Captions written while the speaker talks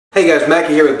Hey guys,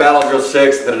 Mackie here with Battle Drill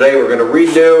 6. Today we're going to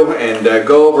redo and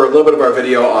go over a little bit of our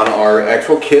video on our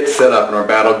actual kit setup and our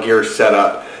battle gear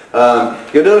setup.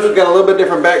 You'll notice we've got a little bit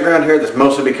different background here. That's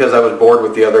mostly because I was bored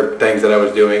with the other things that I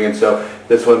was doing, and so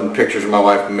this one, pictures of my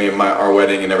wife and me and our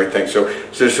wedding and everything. So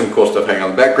there's some cool stuff hanging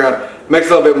on the background. Makes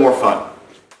it a little bit more fun.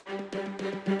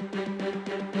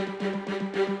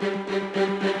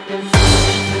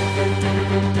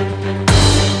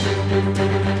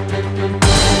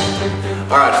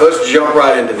 Alright, so let's jump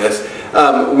right into this.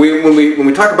 When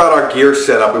we talk about our gear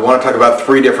setup, we want to talk about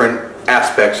three different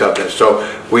aspects of this. So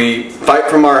we fight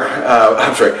from our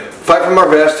fight from our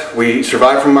vest, we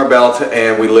survive from our belt,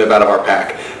 and we live out of our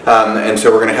pack. And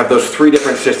so we're going to have those three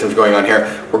different systems going on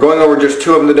here. We're going over just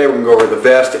two of them today. We're going to go over the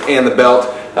vest and the belt,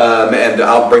 and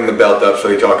I'll bring the belt up so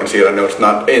that y'all can see it. I know it's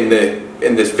not in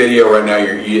this video right now.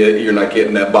 You're not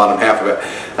getting that bottom half of it,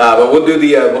 but we'll do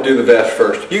the vest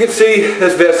first. You can see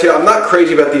this vest here. I'm not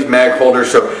crazy about these mag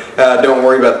holders, so don't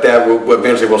worry about that.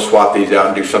 Eventually we'll swap these out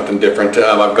and do something different.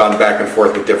 I've gone back and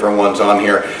forth with different ones on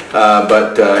here,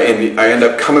 but I end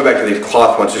up coming back to these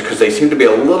cloth ones just because they seem to be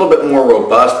a little bit more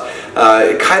robust.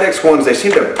 Kydex ones, they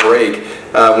seem to break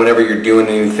whenever you're doing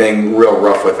anything real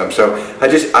rough with them. So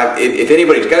if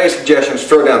anybody's got any suggestions,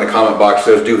 throw it down in the comment box.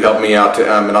 Those do help me out,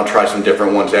 and I'll try some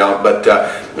different ones out. But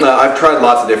I've tried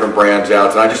lots of different brands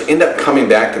out, and I just end up coming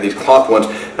back to these cloth ones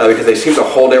because they seem to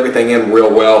hold everything in real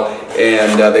well,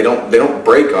 and they don't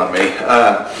break on me.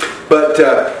 But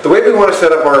the way we want to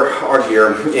set up our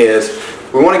gear is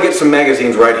we want to get some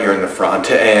magazines right here in the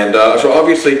front, and so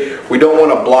obviously we don't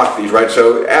want to block these, right?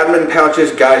 So admin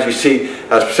pouches, guys, you see,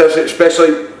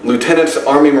 especially lieutenants,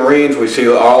 Army Marines, we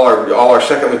see all our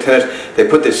second lieutenants, they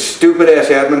put this stupid ass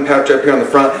admin pouch up here on the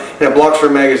front, and it blocks their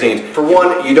magazines. For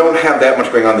one, you don't have that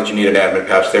much going on that you need an admin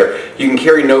pouch there. You can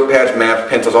carry notepads, maps,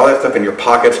 pencils, all that stuff in your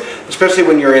pockets, especially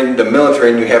when you're in the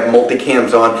military and you have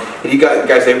multicams on. And you got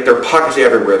guys, there are pockets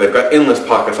everywhere. They've got endless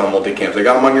pockets on multicams. They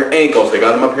got them on your ankles, they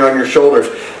got them up here on your shoulders.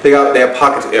 They have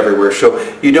pockets everywhere. So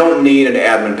you don't need an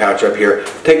admin pouch up here.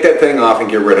 Take that thing off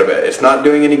and get rid of it. It's not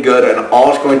doing any good, and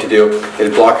all it's going to do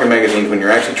is block your magazines when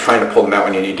you're actually trying to pull them out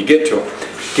when you need to get to them.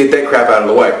 Get that crap out of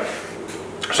the way.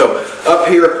 So up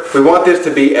here, we want this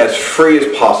to be as free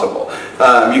as possible.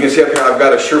 You can see up here I've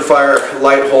got a Surefire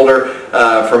light holder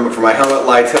for my helmet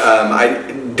lights.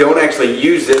 I don't actually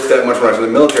use this that much when I was in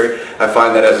the military. I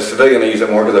find that as a civilian I use it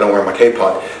more because I don't wear my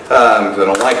K-pod, because I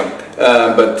don't like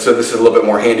them. But so this is a little bit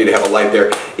more handy to have a light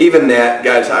there. Even that,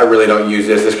 guys, I really don't use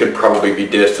this. This could probably be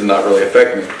dissed and not really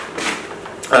affect me.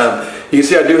 You can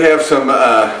see I do have some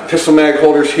pistol mag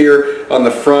holders here on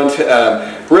the front.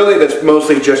 Really, that's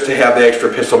mostly just to have the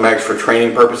extra pistol mags for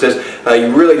training purposes.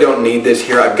 You really don't need this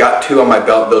here. I've got two on my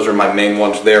belt. Those are my main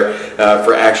ones there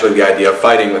for actually the idea of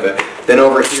fighting with it. Then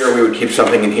over here we would keep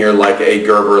something in here like a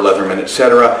Gerber, Leatherman,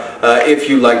 etc. If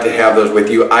you like to have those with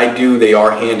you. I do. They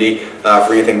are handy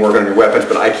for anything working on your weapons,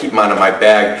 but I keep mine in my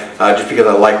bag just because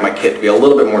I like my kit to be a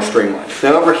little bit more streamlined.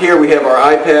 Now over here we have our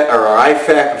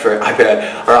IFAK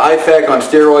on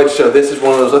steroids. So this is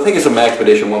one of those, I think it's a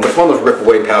Maxpedition one, but it's one of those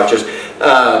rip-away pouches.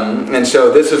 And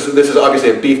so this is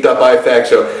obviously a beefed up IFAK,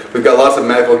 so we've got lots of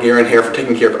medical gear in here for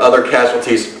taking care of other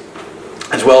casualties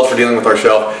as well as for dealing with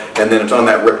ourselves, and then it's on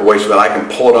that rip away so that I can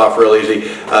pull it off real easy.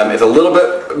 It's a little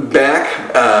bit back,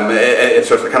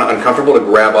 so it's kind of uncomfortable to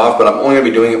grab off, but I'm only going to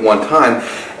be doing it one time.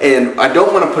 And I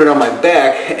don't want to put it on my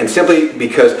back, and simply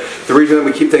because the reason that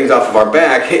we keep things off of our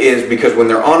back is because when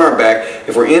they're on our back,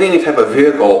 if we're in any type of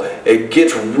vehicle, it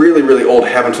gets really, really old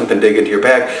having something dig into your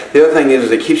back. The other thing is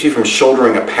it keeps you from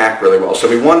shouldering a pack really well. So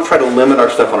we want to try to limit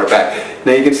our stuff on our back.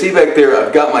 Now you can see back there,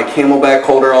 I've got my camelback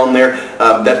holder on there.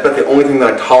 That's about the only thing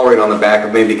that I tolerate on the back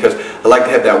of me because I like to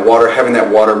have that water, having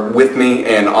that water with me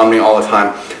and on me all the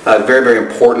time. Very, very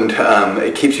important.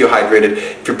 It keeps you hydrated.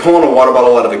 If you're pulling a water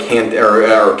bottle out of a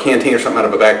canteen or something out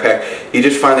of a backpack, you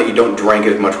just find that you don't drink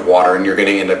as much water and you're going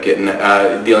to end up getting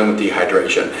dealing with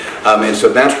dehydration. And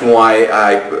so that's why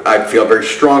I feel very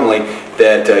strongly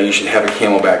that you should have a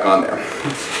camelback on there.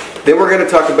 Then we're going to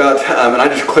talk about, and I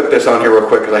just clipped this on here real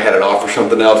quick because I had it off for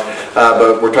something else,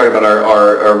 but we're talking about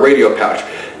our radio pouch.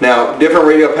 Now, different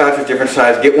radio pouches, different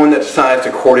size. Get one that's sized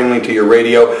accordingly to your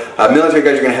radio. Military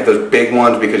guys are going to have those big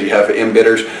ones because you have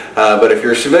emitters, but if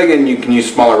you're a civilian, you can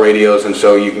use smaller radios, and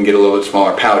so you can get a little bit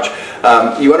smaller pouch.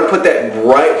 You want to put that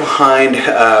right behind,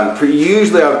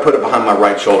 usually I would put it behind my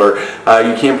right shoulder.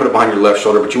 You can put it behind your left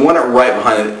shoulder, but you want it right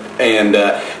behind it. And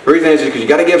the reason is because you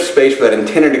got to give space for that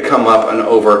antenna to come up and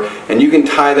over, and you can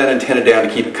tie that antenna down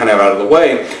to keep it kind of out of the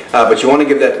way, but you want to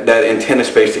give that antenna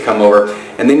space to come over,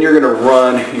 and then you're going to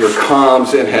run your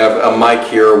comms and have a mic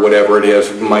here or whatever it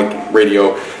is, mic,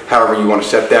 radio, however you want to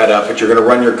set that up, but you're going to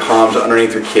run your comms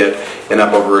underneath your kit and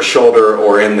up over a shoulder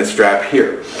or in the strap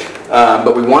here.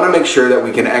 But we want to make sure that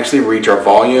we can actually reach our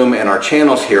volume and our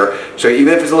channels here. So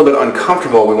even if it's a little bit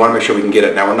uncomfortable, we want to make sure we can get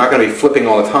it. Now, we're not going to be flipping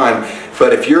all the time,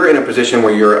 but if you're in a position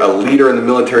where you're a leader in the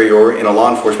military or in a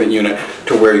law enforcement unit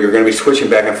to where you're going to be switching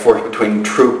back and forth between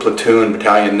troop, platoon,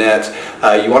 battalion nets,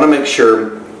 you want to make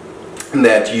sure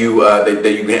that you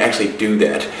can actually do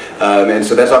that. And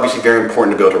so that's obviously very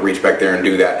important to be able to reach back there and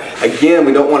do that. Again,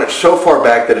 we don't want it so far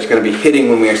back that it's going to be hitting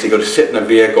when we actually go to sit in a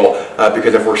vehicle,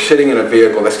 because if we're sitting in a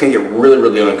vehicle, that's going to get really,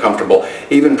 really uncomfortable.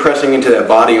 Even pressing into that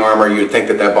body armor, you'd think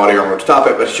that that body armor would stop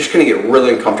it, but it's just going to get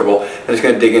really uncomfortable, and it's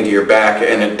going to dig into your back,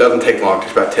 and it doesn't take long. It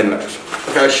takes about 10 minutes.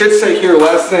 Okay, I should say here,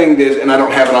 last thing is, and I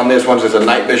don't have it on this one, is a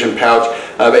night vision pouch.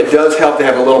 It does help to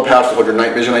have a little pouch to hold your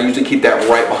night vision. I usually keep that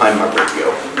right behind my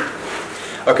radio.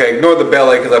 Okay, ignore the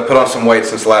belly because I put on some weight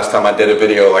since the last time I did a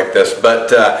video like this.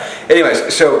 But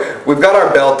anyways, so we've got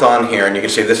our belt on here, and you can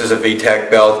see this is a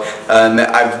VTAC belt. And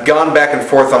I've gone back and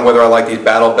forth on whether I like these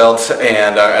battle belts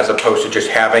and as opposed to just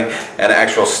having an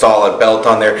actual solid belt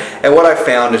on there. And what I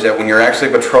found is that when you're actually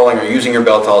patrolling or using your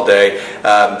belt all day,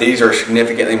 these are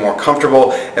significantly more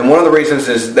comfortable. And one of the reasons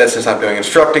is that since I'm doing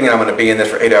instructing and I'm going to be in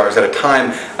this for 8 hours at a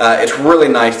time, it's really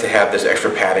nice to have this extra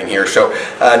padding here. So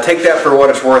take that for what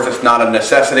it's worth. It's not a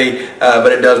necessity.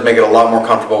 But it does make it a lot more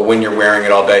comfortable when you're wearing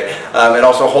it all day. It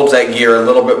also holds that gear a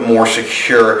little bit more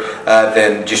secure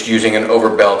than just using an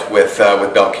overbelt with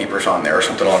belt keepers on there or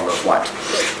something along those lines.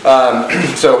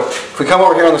 So if we come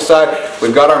over here on the side,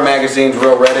 we've got our magazines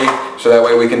real ready, so that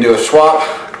way we can do a swap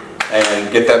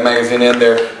and get that magazine in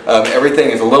there. Everything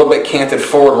is a little bit canted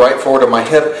forward, right forward to my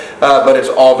hip, but it's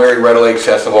all very readily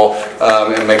accessible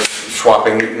and makes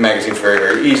swapping magazines very,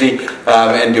 very easy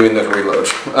and doing those reloads.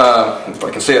 If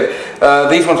I can see it.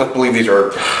 These ones, I believe these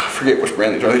are, I forget which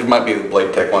brand these are. These might be the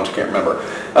Blade Tech ones, I can't remember.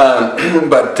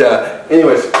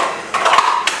 Anyways,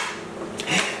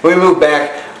 when we move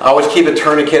back, I always keep a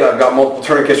tourniquet. I've got multiple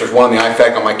tourniquets. There's one on the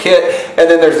IFAC on my kit, and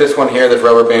then there's this one here that's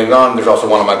rubber banded on. There's also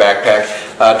one on my backpack.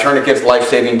 Tourniquets,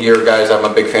 life-saving gear, guys. I'm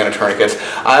a big fan of tourniquets.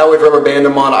 I always rubber band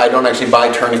them on. I don't actually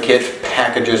buy tourniquet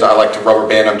packages. I like to rubber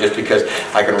band them just because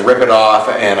I can rip it off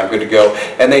and I'm good to go.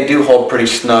 And they do hold pretty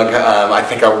snug. I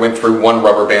think I went through one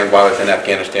rubber band while I was in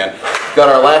Afghanistan. Got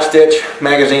our last ditch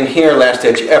magazine here, last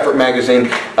ditch effort magazine.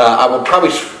 I will probably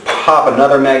pop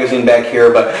another magazine back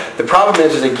here, but the problem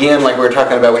is again, like we were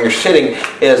talking about when you're sitting,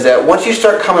 is that once you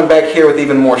start coming back here with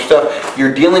even more stuff,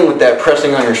 you're dealing with that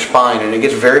pressing on your spine, and it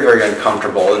gets very, very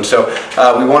uncomfortable. And so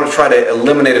we want to try to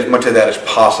eliminate as much of that as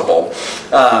possible.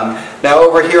 Now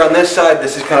over here on this side,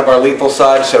 this is kind of our lethal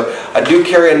side, so I do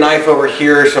carry a knife over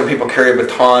here. Some people carry a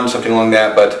baton, something along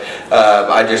that, but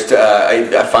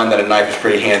I find that a knife is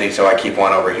pretty handy, so I keep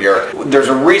one over here. There's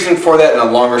a reason for that in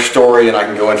a longer story, and I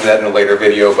can go into that in a later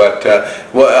video, but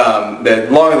the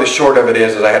long and the short of it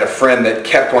is I had a friend that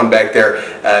kept one back there,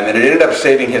 and it ended up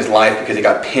saving his life because he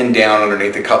got pinned down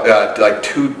underneath like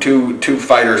two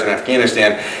fighters in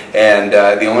Afghanistan, and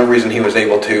the only reason he was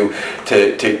able to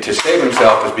save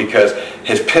himself was because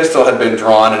his pistol had been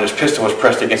drawn and his pistol was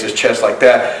pressed against his chest like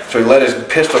that, so he let his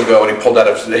pistol go and he pulled out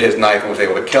his knife and was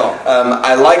able to kill him.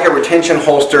 I like a retention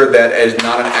holster that is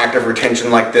not an active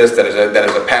retention like this, that is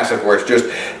a passive where it's just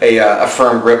a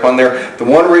firm grip on there. The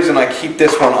one reason I keep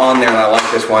this one on there and I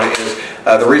like this one is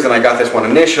the reason I got this one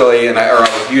initially, and I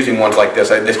was using ones like this,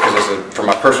 this is for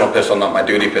my personal pistol, not my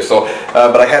duty pistol,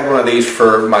 but I had one of these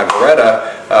for my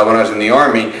Beretta when I was in the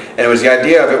Army, and it was the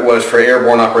idea of it was for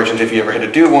airborne operations. If you ever had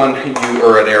to do one,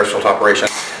 or an air assault operation,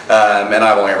 and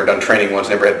I've only ever done training ones,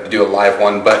 never had to do a live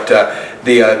one, but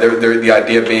the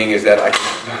idea being is that I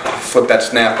could flip that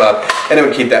snap up and it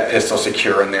would keep that pistol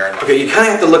secure in there. Okay, you kind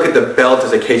of have to look at the belt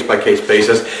as a case-by-case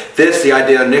basis. The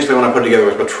idea initially when I put it together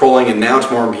was patrolling, and now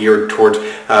it's more geared towards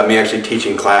me actually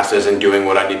teaching classes and doing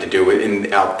what I need to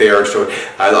do out there. So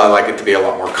I like it to be a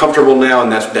lot more comfortable now,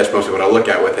 and that's mostly what I look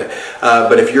at with it.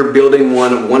 But if you're building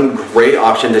one great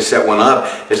option to set one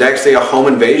up is actually a home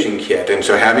invasion kit. And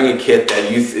so having a kit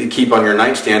that you keep on your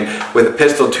nightstand with a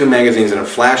pistol, 2 magazines, and a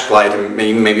flashlight, and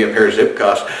maybe a pair of zip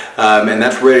cuffs, and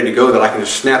that's ready to go, that I can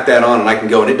just snap that on and I can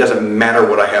go, and it doesn't matter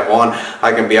what I have on.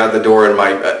 I can be out the door in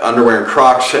my underwear and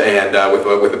Crocs and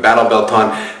with a battle belt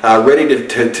on, ready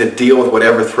to deal with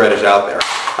whatever threat is out there.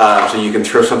 So you can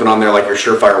throw something on there like your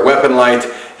Surefire weapon light,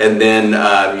 and then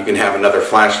you can have another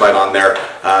flashlight on there,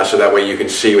 so that way you can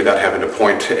see without having to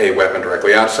point a weapon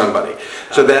directly at somebody.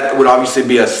 So that would obviously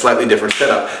be a slightly different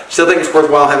setup. Still think it's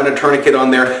worthwhile having a tourniquet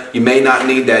on there. You may not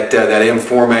need that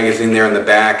M4 magazine there in the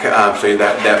back, so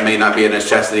that may not be a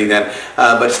necessity then,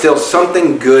 but still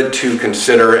something good to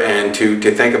consider and to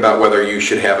think about whether you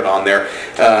should have it on there.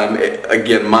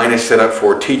 Again, mine is set up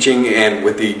for teaching and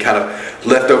with the kind of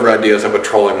leftover ideas of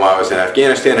patrolling while I was in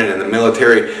Afghanistan and in the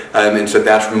military, and so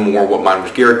that's more what mine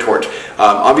was geared towards.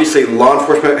 Obviously, law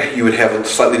enforcement, you would have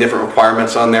slightly different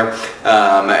requirements on there,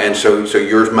 and so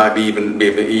yours might be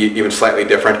even slightly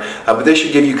different, but this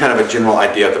should give you kind of a general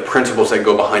idea of the principles that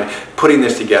go behind putting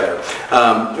this together.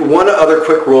 One other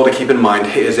quick rule to keep in mind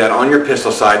is that on your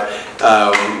pistol side,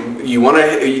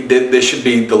 this should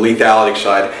be the lethality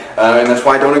side, and that's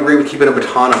why I don't agree with keeping a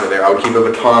baton over there. I would keep a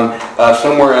baton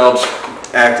somewhere else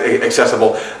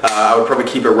accessible. I would probably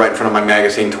keep it right in front of my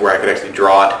magazine to where I could actually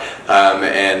draw it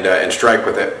and strike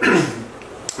with it.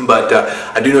 But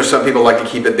I do know some people like to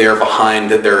keep it there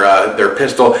behind their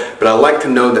pistol, but I like to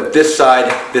know that this side,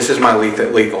 this is my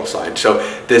lethal side. So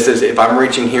this is, if I'm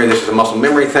reaching here, this is a muscle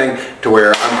memory thing to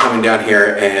where I'm coming down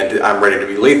here and I'm ready to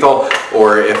be lethal,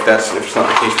 or if it's not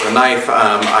the case for the knife,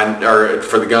 or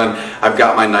for the gun, I've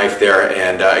got my knife there,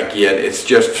 and again, it's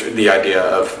just the idea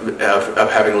of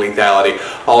having lethality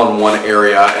all in one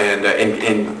area, and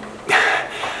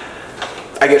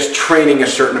I guess training a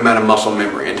certain amount of muscle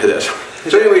memory into this.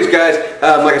 So anyways, guys,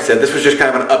 like I said, this was just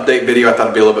kind of an update video. I thought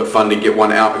it'd be a little bit fun to get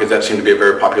one out because that seemed to be a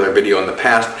very popular video in the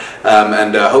past.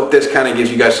 And hope this kind of gives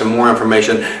you guys some more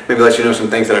information, maybe let you know some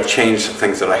things that I've changed, some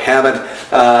things that I haven't.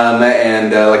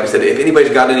 Like I said, if anybody's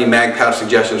got any mag pouch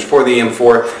suggestions for the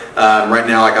M4, right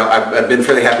now, like I've been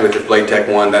fairly happy with this Blade Tech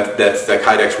one. That's the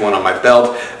Kydex one on my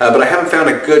belt, but I haven't found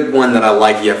a good one that I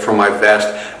like yet for my vest.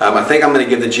 I think I'm going to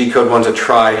give the G-code ones a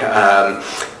try.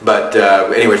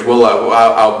 Anyways,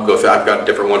 I'll go through. I've got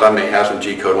different ones. I may have some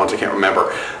G-code ones. I can't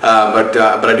remember. But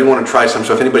I do want to try some.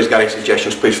 So if anybody's got any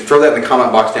suggestions, please throw that in the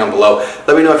comment box down below.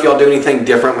 Let me know if y'all do anything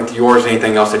different with yours,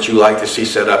 anything else that you like to see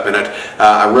set up in it.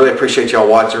 I really appreciate y'all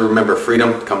watching. Remember,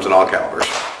 freedom comes in all calibers.